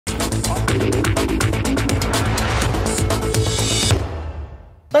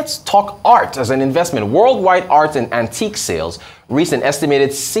let's talk art as an investment. Worldwide art and antique sales reached an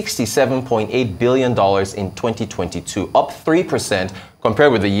estimated $67.8 billion in 2022, up 3%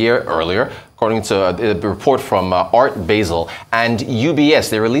 compared with the year earlier, according to a report from Art Basel and UBS.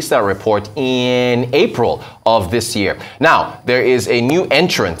 They released that report in April of this year. Now, there is a new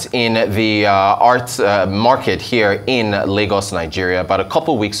entrant in the art market here in Lagos, Nigeria. About a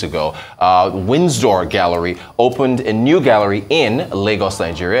couple weeks ago, Windsor Gallery opened a new gallery in Lagos,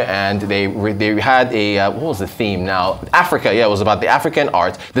 Nigeria, and they had a, what was the theme now? Africa, yeah, it was about the African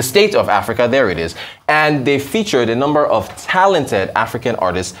art, the state of Africa, there it is. And they featured a number of talented African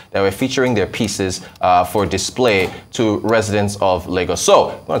artists that were featuring their pieces for display to residents of Lagos. So,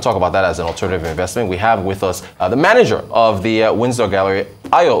 we're going to talk about that as an alternative investment. We have with us the manager of the Windsor Gallery,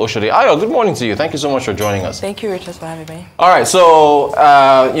 Ayo Oshodi. Ayo, good morning to you. Thank you so much for joining us. Thank you, Richard, for having me. All right, so,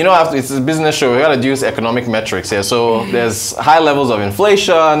 you know, it's a business show. We got to use economic metrics here. So, there's high levels of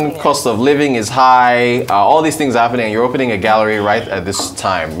inflation, cost of living is high, all these things are happening, and you're opening a gallery right at this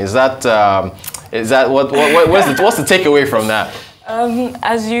time. Is that what's the takeaway from that?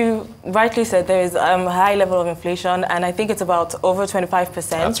 As you rightly said, there is a high level of inflation, and I think it's about over 25%.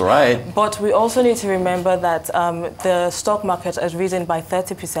 That's right. But we also need to remember that the stock market has risen by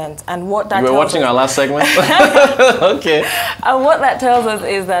 30%, and what that you were watching our last segment? Okay. And what that tells us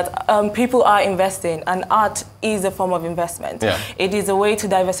is that people are investing, and art is a form of investment. Yeah. It is a way to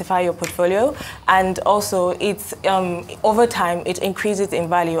diversify your portfolio, and also it's over time it increases in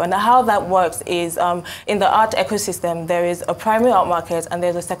value. And how that works is in the art ecosystem there is a primary art market and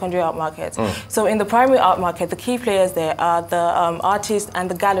there's a secondary art market. So in the primary art market, the key players there are the artists and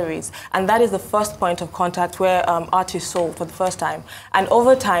the galleries, and that is the first point of contact where art is sold for the first time. And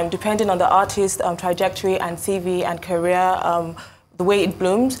over time, depending on the artist's trajectory and CV and career, the way it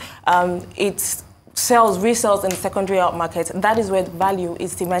blooms, it's resells in the secondary art market. That is where the value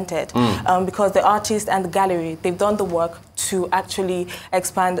is cemented, because the artist and the gallery, they've done the work to actually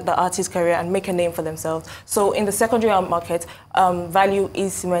expand the artist's career and make a name for themselves. So in the secondary art market, value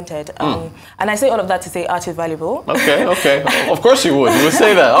is cemented. And I say all of that to say art is valuable. Okay, okay. Of course you would. You would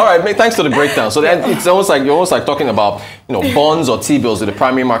say that. All right, thanks for the breakdown. So then it's almost like you're almost like talking about, you know, bonds or T-bills in the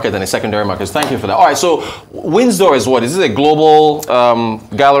primary market and the secondary markets. Thank you for that. All right, so Windsor is what? Is this a global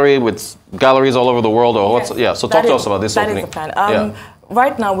gallery with galleries all over the world, or what's? Yeah. So talk to us about this opening. That is the plan.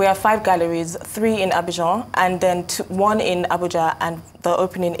 Right now we have 5 galleries, 3 in Abidjan, and then 1 in Abuja, and the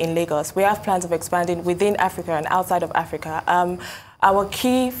opening in Lagos. We have plans of expanding within Africa and outside of Africa. Our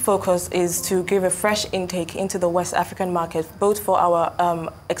key focus is to give a fresh intake into the West African market, both for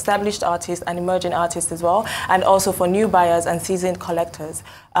our established artists and emerging artists as well, and also for new buyers and seasoned collectors.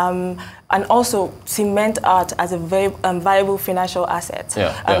 And also cement art as a very viable financial asset.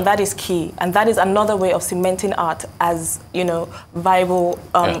 That is key, and that is another way of cementing art as, you know, viable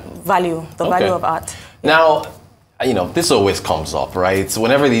value, the value of art. Now, you know, this always comes up, right? So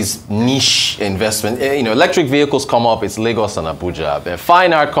whenever these niche investment, you know, electric vehicles come up, it's Lagos and Abuja.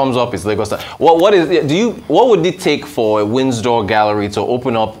 Fine art comes up, it's Lagos. What would it take for a Windsor Gallery to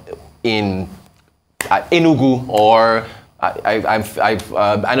open up in Enugu or I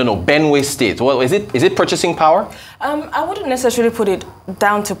don't know, Benue State? Well, is it purchasing power? I wouldn't necessarily put it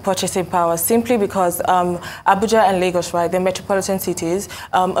down to purchasing power, simply because Abuja and Lagos, right, they're metropolitan cities,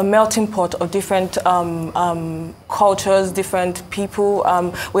 a melting pot of different cultures, different people.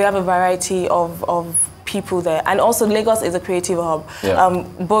 We have a variety of people there, and also Lagos is a creative hub,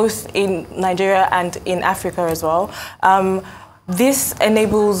 both in Nigeria and in Africa as well. This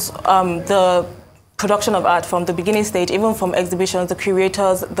enables the production of art from the beginning stage, even from exhibitions, the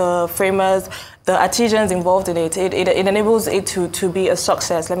curators, the framers, the artisans involved in it. It enables it to be a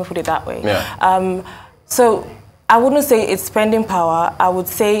success, let me put it that way. So I wouldn't say it's spending power. I would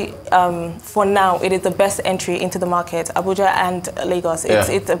say for now, it is the best entry into the market, Abuja and Lagos.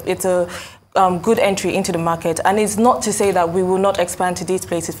 It's a good entry into the market, and it's not to say that we will not expand to these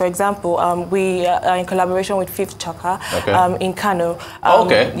places. For example, we are in collaboration with Fifth Chaka in Kano.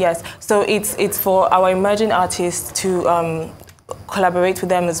 Yes, so it's for our emerging artists to collaborate with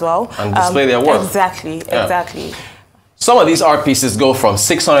them as well and display their work. Exactly. Some of these art pieces go from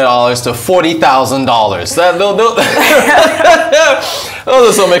 $600 to $40,000. Those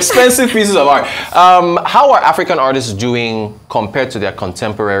are some expensive pieces of art. How are African artists doing compared to their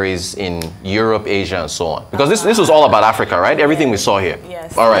contemporaries in Europe, Asia, and so on? Because this was all about Africa, right? Everything we saw here.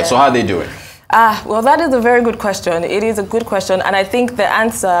 Yes. All right, so how are they doing? Well, that is a very good question. It is a good question, and I think the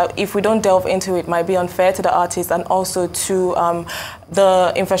answer, if we don't delve into it, might be unfair to the artists and also to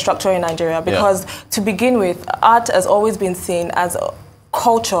the infrastructure in Nigeria. Because to begin with, art has always been seen as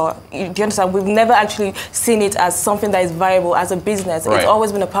culture. Do you understand? We've never actually seen it as something that is viable as a business. Right. It's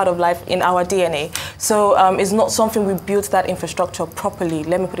always been a part of life in our DNA. So it's not something we built that infrastructure properly.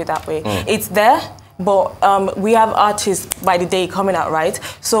 Let me put it that way. It's there, but we have artists by the day coming out, right?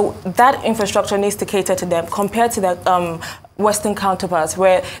 So that infrastructure needs to cater to them compared to the Western counterparts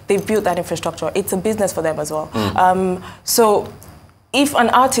where they built that infrastructure. It's a business for them as well. So if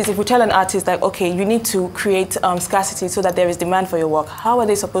we tell an artist like, okay, you need to create scarcity so that there is demand for your work, how are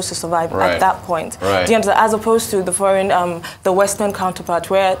they supposed to survive at that point? Right. Do you understand? As opposed to the foreign, the Western counterpart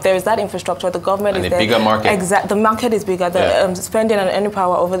where there is that infrastructure, the government and is there. bigger market. The market is bigger, the spending and earning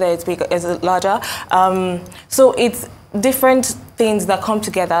power over there is bigger, is larger. So it's different things that come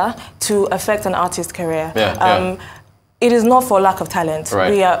together to affect an artist's career. It is not for lack of talent.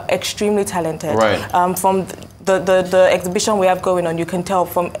 Right. We are extremely talented. Right. From the exhibition we have going on, you can tell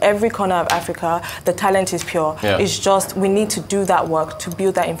from every corner of Africa, the talent is pure. It's just we need to do that work to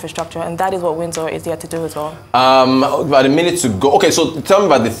build that infrastructure, and that is what Windsor is here to do as well. About a minute to go. Okay, so tell me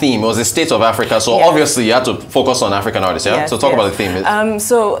about the theme. It was the State of Africa, so obviously you had to focus on African artists, yeah? So talk about the theme.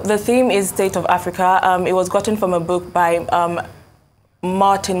 So the theme is State of Africa. It was gotten from a book by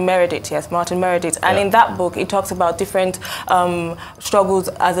Martin Meredith, and in that book it talks about different struggles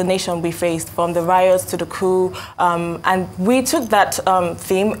as a nation we faced, from the riots to the coup, and we took that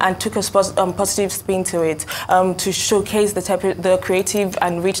theme and took a positive spin to it, to showcase the creative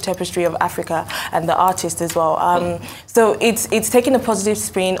and rich tapestry of Africa and the artists as well. So it's taking a positive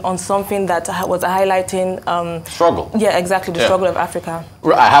spin on something that was highlighting struggle. Yeah, exactly, the struggle of Africa.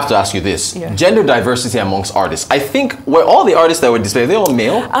 I have to ask you this: gender diversity amongst artists. I think were all the artists that were displayed, they all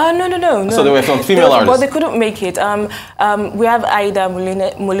male? No. So they were from female artists? But they couldn't make it. We have Aida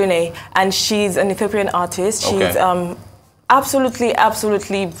Mulune, and she's an Ethiopian artist. She's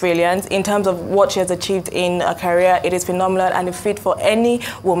absolutely brilliant in terms of what she has achieved in a career. It is phenomenal, and it fit for any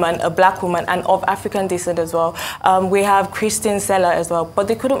woman, a black woman, and of African descent as well. We have Christine Seller as well, but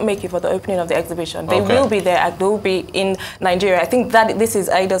they couldn't make it for the opening of the exhibition. They will be there. They will be in Nigeria. I think that this is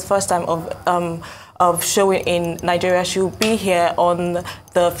Aida's first time of showing in Nigeria. She'll be here on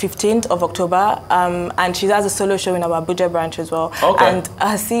the 15th of October, and she has a solo show in our Abuja branch as well. And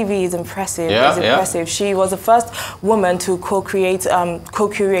her CV is impressive. She was the first woman to co-curate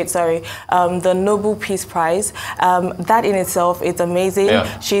the Nobel Peace Prize. That in itself is amazing.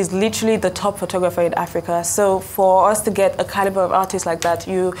 She's literally the top photographer in Africa. So for us to get a caliber of artist like that,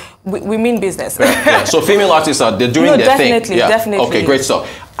 we mean business. So female artists they're doing their thing. Definitely. Okay, great stuff.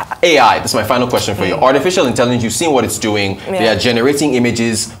 AI, this is my final question for you. Artificial intelligence, you've seen what it's doing. They are generating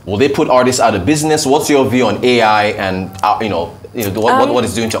images. Will they put artists out of business? What's your view on AI and what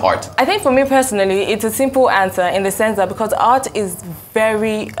it's doing to art? I think for me personally, it's a simple answer in the sense that because art is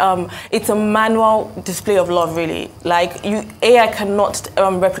very, it's a manual display of love, really. Like AI cannot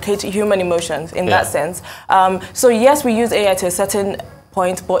replicate human emotions in that sense. So yes, we use AI to a certain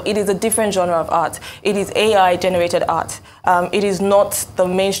point, but it is a different genre of art. It is AI-generated art. It is not the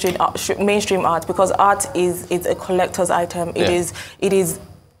mainstream art, because art is a collector's item. It is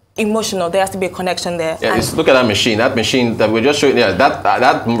emotional. There has to be a connection there. Look at that machine. That machine that we're just showing.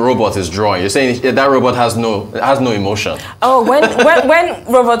 That robot is drawing. You're saying that robot has no emotion. Oh, when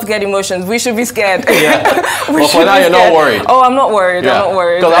robots get emotions, we should be scared. But for now, you're not worried. Oh, I'm not worried. I'm not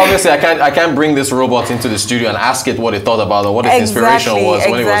worried. Because obviously, I can't bring this robot into the studio and ask it what it thought about or what its inspiration was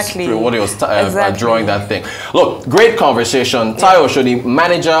when it was drawing that thing. Look, great conversation. Ayo Oshodi,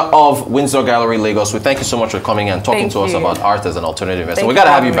 manager of Windsor Gallery Lagos. We thank you so much for coming and talking to us about art as an alternative investment. We got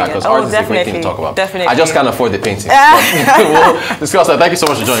to have you back, because art is a great thing to talk about. I just can't afford the painting. We'll discuss that. Thank you so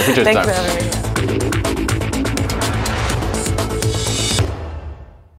much for joining. Appreciate your time. Thanks for having me.